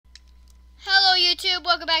YouTube?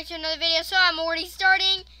 Welcome back to another video. So I'm already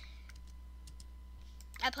starting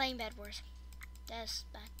at playing Bed Wars. That's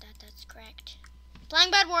correct.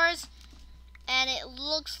 Playing Bed Wars, and it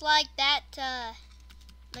looks like that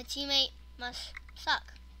my teammate must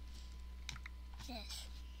suck. Yes.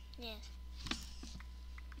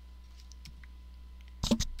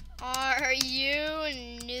 Are you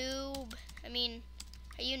noob? I mean,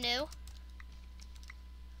 are you new?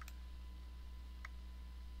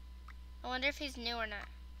 I wonder if he's new or not.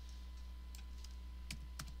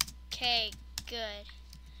 Okay, good.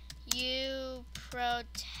 You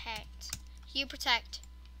protect. You protect.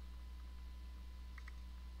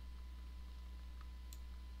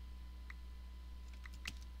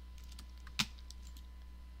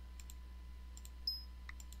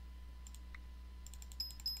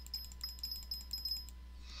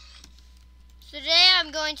 So today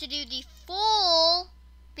I'm going to do the full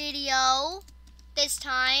video this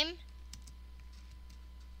time.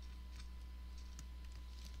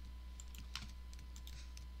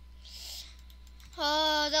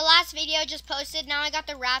 Oh, the last video I just posted, now I got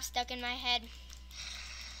the rap stuck in my head.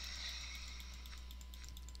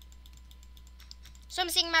 So I'm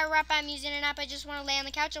singing my rap, I'm using an app, I just want to lay on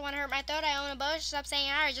the couch, I want to hurt my throat, I own a boat, stop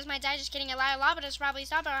saying I just might die, just kidding, I lie a lot, but it's probably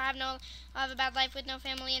stop, I'll have a bad life with no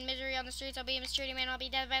family and misery on the streets, I'll be a mystery man, I'll be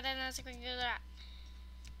dead by then, and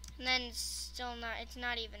then still not, it's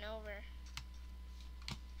not even over.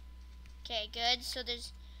 Okay, good, so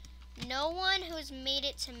there's no one who's made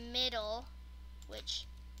it to middle, which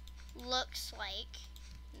looks like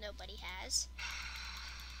nobody has.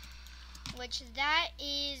 Which that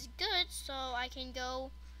is good, so I can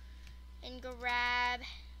go and grab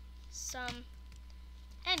some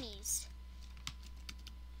Emmys.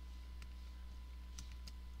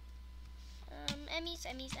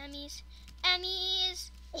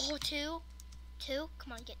 Emmys. Oh, two.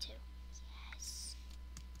 Come on, get two. Yes.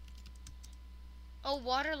 Oh,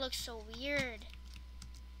 water looks so weird.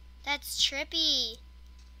 That's trippy.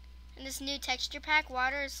 And this new texture pack,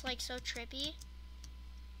 water is like so trippy.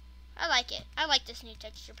 I like it. I like this new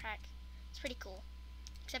texture pack. It's pretty cool.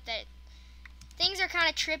 Except that things are kind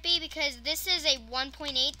of trippy because this is a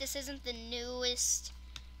 1.8. This isn't the newest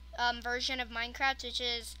version of Minecraft, which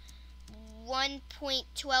is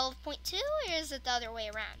 1.12.2, or is it the other way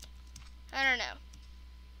around? I don't know.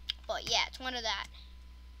 But yeah, it's one of that.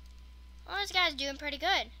 Well, this guy's doing pretty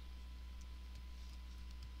good.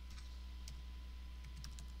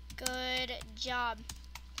 Good job.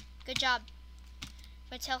 Good job.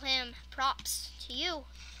 I'm gonna tell him props to you.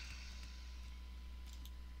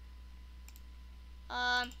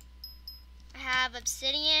 I have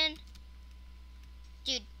obsidian.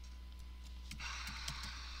 Dude.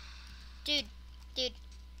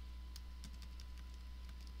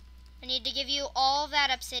 I need to give you all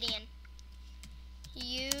that obsidian.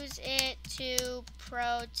 Use it to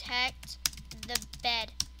protect the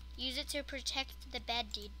bed. Use it to protect the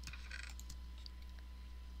bed, dude.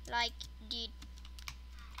 Like, dude.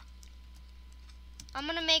 I'm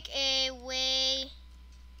gonna make a way.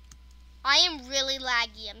 I am really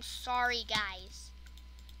laggy. I'm sorry, guys.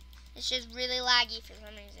 It's just really laggy for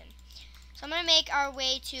some reason. So I'm gonna make our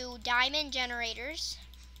way to diamond generators.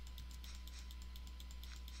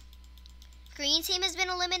 Green team has been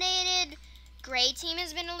eliminated. Gray team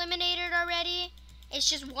has been eliminated already. It's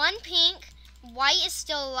just one pink. White is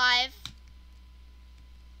still alive.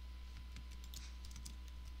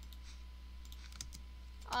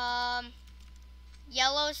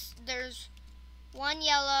 Yellows, there's one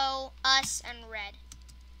yellow, us, and red.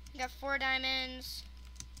 We got 4 diamonds.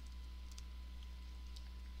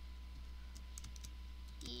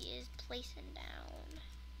 He is placing down.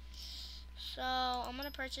 So I'm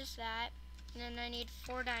gonna purchase that. And then I need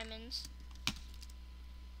 4 diamonds.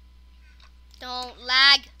 Don't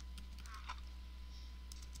lag.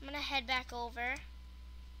 I'm gonna head back over.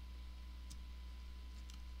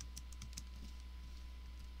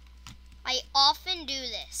 I often do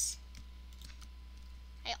this.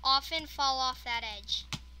 I often fall off that edge.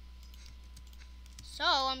 So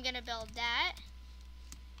I'm gonna build that.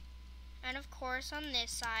 And of course on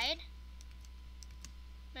this side,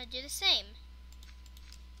 I'm gonna do the same.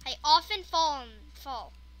 I often fall.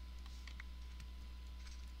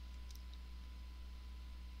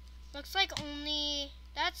 Looks like only,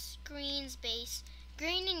 that's green's base.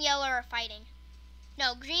 Green and yellow are fighting.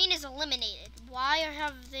 No, green is eliminated. Why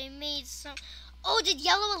have they made some? Oh, did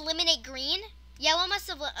yellow eliminate green? Yellow must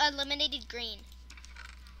have eliminated green.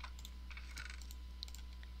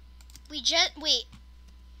 Wait.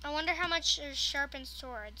 I wonder how much is sharpened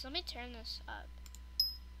swords. Let me turn this up.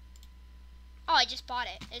 Oh, I just bought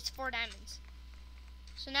it. It's 4 diamonds.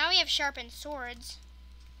 So now we have sharpened swords.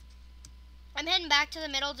 I'm heading back to the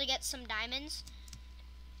middle to get some diamonds.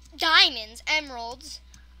 Diamonds, emeralds.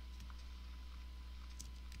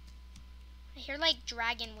 I hear like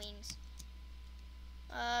dragon wings.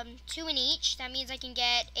 2 in each. That means I can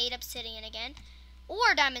get 8 obsidian again.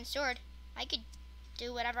 Or diamond sword. I could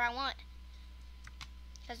do whatever I want.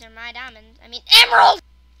 Because they're my diamonds. I mean, emerald!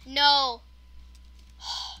 No.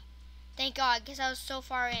 Thank God, because I was so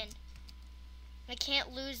far in. I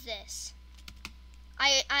can't lose this.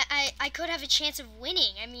 I could have a chance of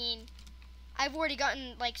winning. I mean, I've already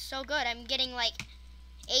gotten, like, so good. I'm getting, like,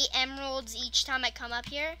 8 emeralds each time I come up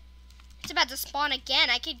here. It's about to spawn again.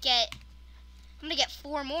 I'm going to get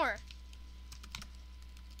 4 more.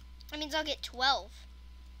 That means I'll get 12.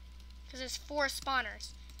 Because there's 4 spawners.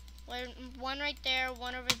 One right there,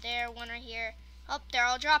 one over there, one right here. Oh, they're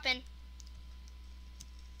all dropping.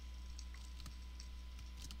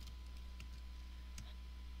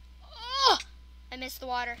 Oh! I missed the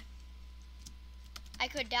water. I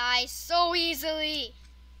could die so easily.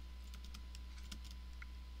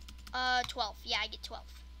 12. Yeah, I get 12.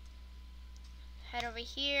 Head over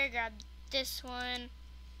here, grab this one.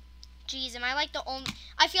 Jeez, am I like the only...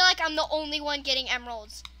 I feel like I'm the only one getting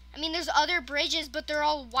emeralds. I mean, there's other bridges, but they're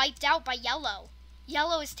all wiped out by yellow.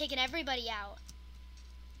 Yellow is taking everybody out.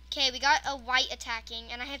 Okay, we got a white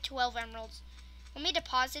attacking, and I have 12 emeralds. Let me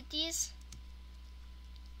deposit these.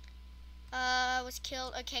 Was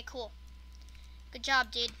killed. Okay, cool. Good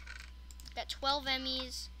job, dude. Got 12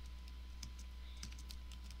 Emmys.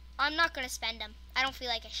 I'm not going to spend them. I don't feel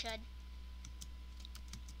like I should.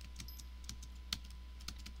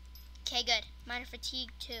 Okay, good. Minor fatigue,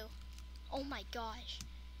 too. Oh my gosh.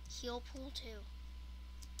 Heal pool, too.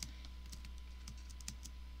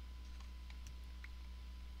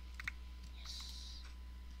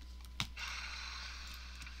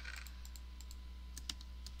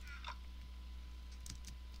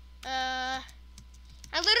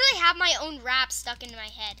 I literally have my own rap stuck into my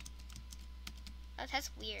head. Oh,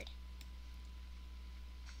 that's weird.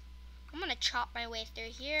 I'm gonna chop my way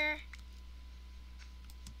through here.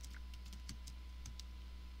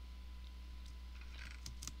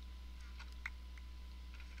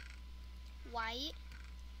 White.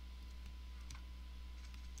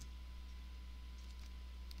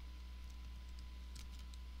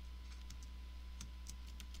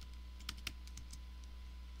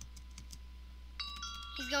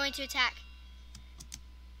 He's going to attack.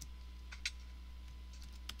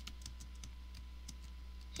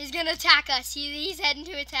 He's gonna attack us. He's heading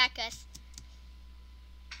to attack us.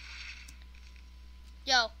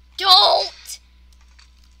 Yo, don't!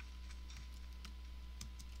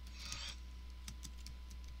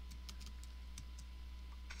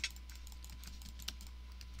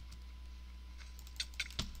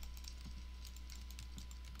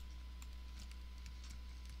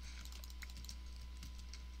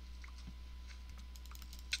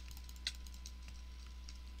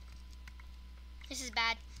 This is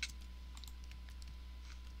bad.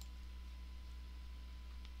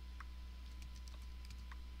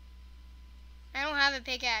 I don't have a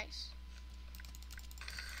pickaxe.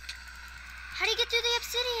 How do you get through the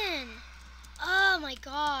obsidian? Oh my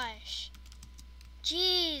gosh.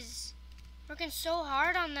 Jeez. Working so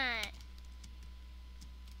hard on that.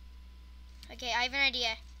 Okay, I have an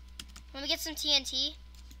idea. Let me get some TNT.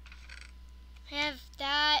 I have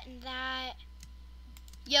that and that.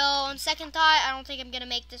 Yo, on second thought, I don't think I'm gonna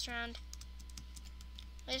make this round.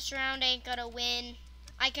 This round ain't gonna win.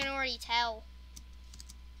 I can already tell.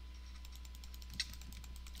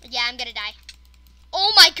 Yeah, I'm gonna die.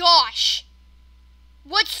 Oh my gosh!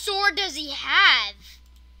 What sword does he have?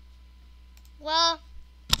 Well,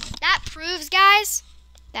 that proves, guys,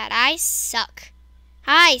 that I suck.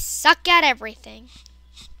 I suck at everything.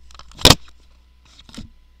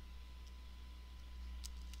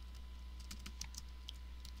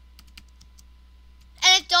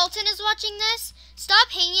 And if Dalton is watching this, stop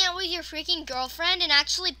hanging out with your freaking girlfriend and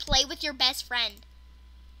actually play with your best friend.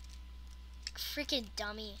 Freaking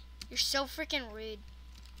dummy. You're so freaking rude.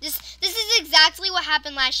 This is exactly what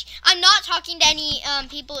happened last year. I'm not talking to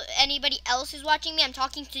anybody else who's watching me. I'm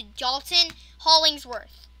talking to Dalton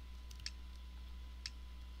Hollingsworth.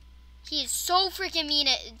 He is so freaking mean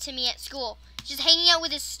to me at school. Just hanging out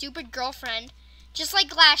with his stupid girlfriend. Just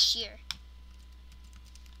like last year.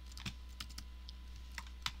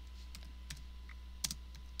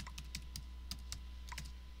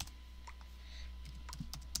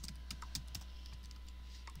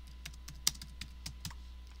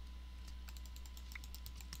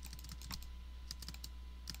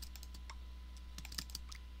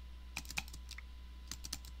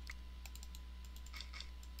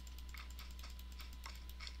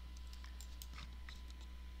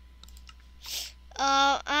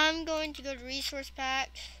 I'm going to go to resource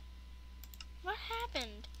packs. What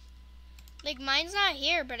happened? Like, mine's not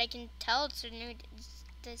here, but I can tell it's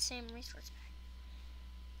the same resource pack.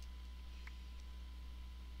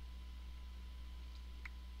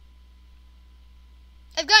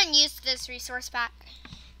 I've gotten used to this resource pack.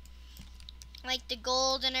 Like the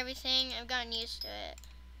gold and everything, I've gotten used to it.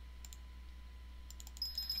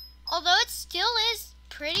 Although it still is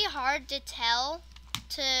pretty hard to tell,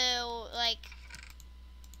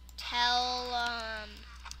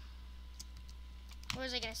 what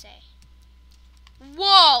was I gonna say?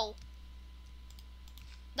 Whoa!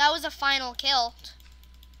 That was a final kill.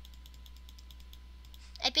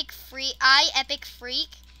 Epic Freak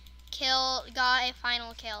got a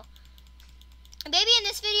final kill. Maybe in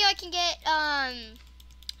this video I can get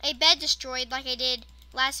a bed destroyed like I did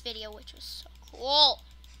last video, which was so cool.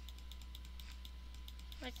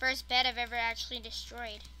 My first bed I've ever actually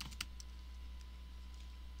destroyed.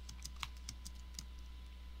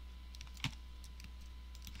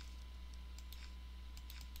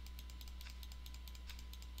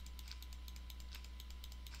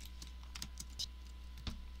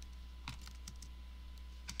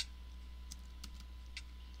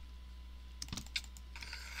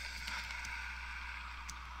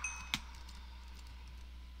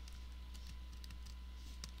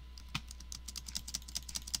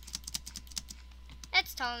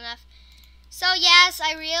 That's tall enough. So yes,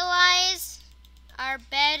 I realize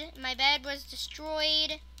my bed was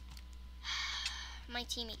destroyed. My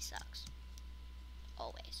teammate sucks.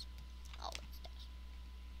 Always does.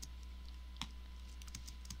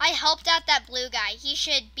 I helped out that blue guy. He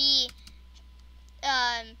should be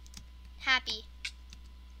happy.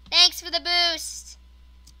 Thanks for the boost.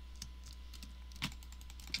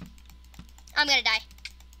 I'm gonna die.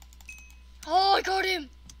 Oh, I got him.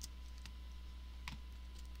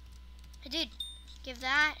 I did. Give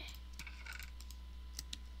that.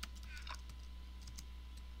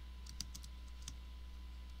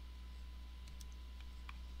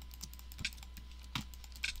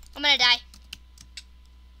 I'm gonna die.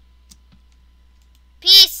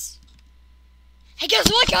 Peace. Hey, guess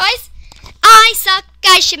what, guys? I suck.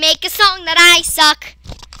 I should make a song that I suck.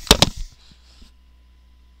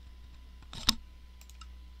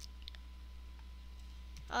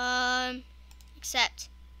 Except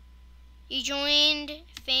you joined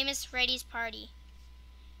Famous Freddy's party.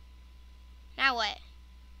 Now what?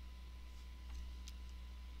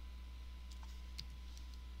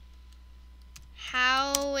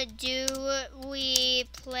 How do we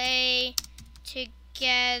play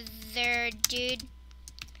together, dude?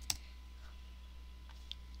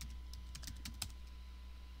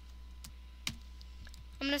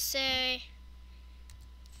 I'm gonna say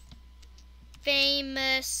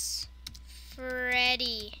Famous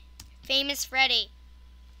Freddy. Famous Freddy.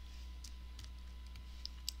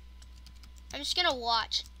 I'm just gonna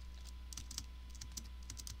watch.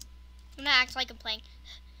 I'm gonna act like I'm playing.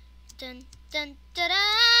 Dun dun da da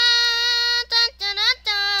dun dun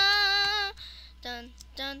dun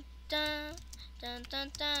dun dun dun dun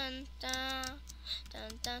dun dun dun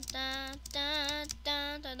dun dun dun dun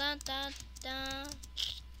dun dun dun dun.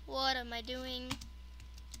 What am I doing?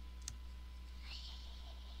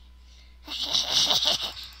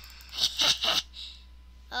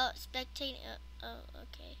 Oh, spectating. Oh,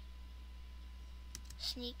 okay.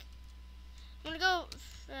 Sneak. I'm gonna go.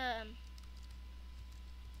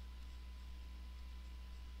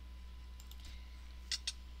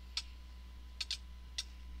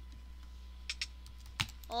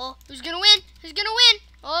 Oh, who's gonna win? Who's gonna win?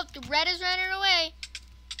 Oh, the red is running away.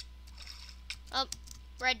 Oh,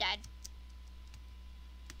 red died.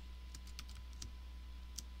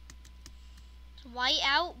 White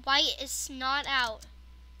out? White is not out.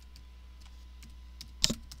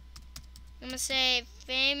 I'm gonna say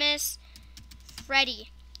Famous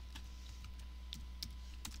Freddy.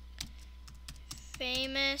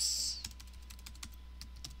 Famous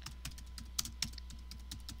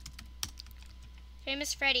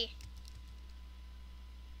Freddy.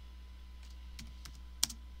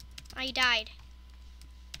 I died.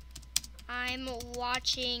 I'm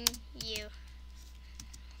watching you.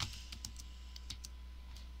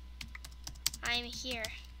 I'm here.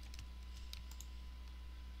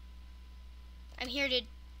 I'm here to...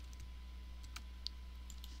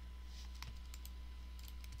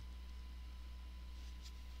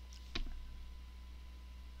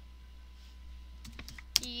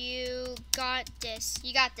 You got this.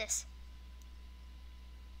 You got this.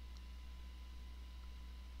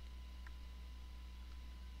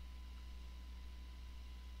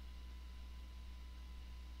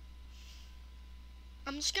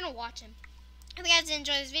 I'm just gonna watch him. Hope you guys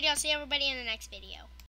enjoyed this video. I'll see everybody in the next video.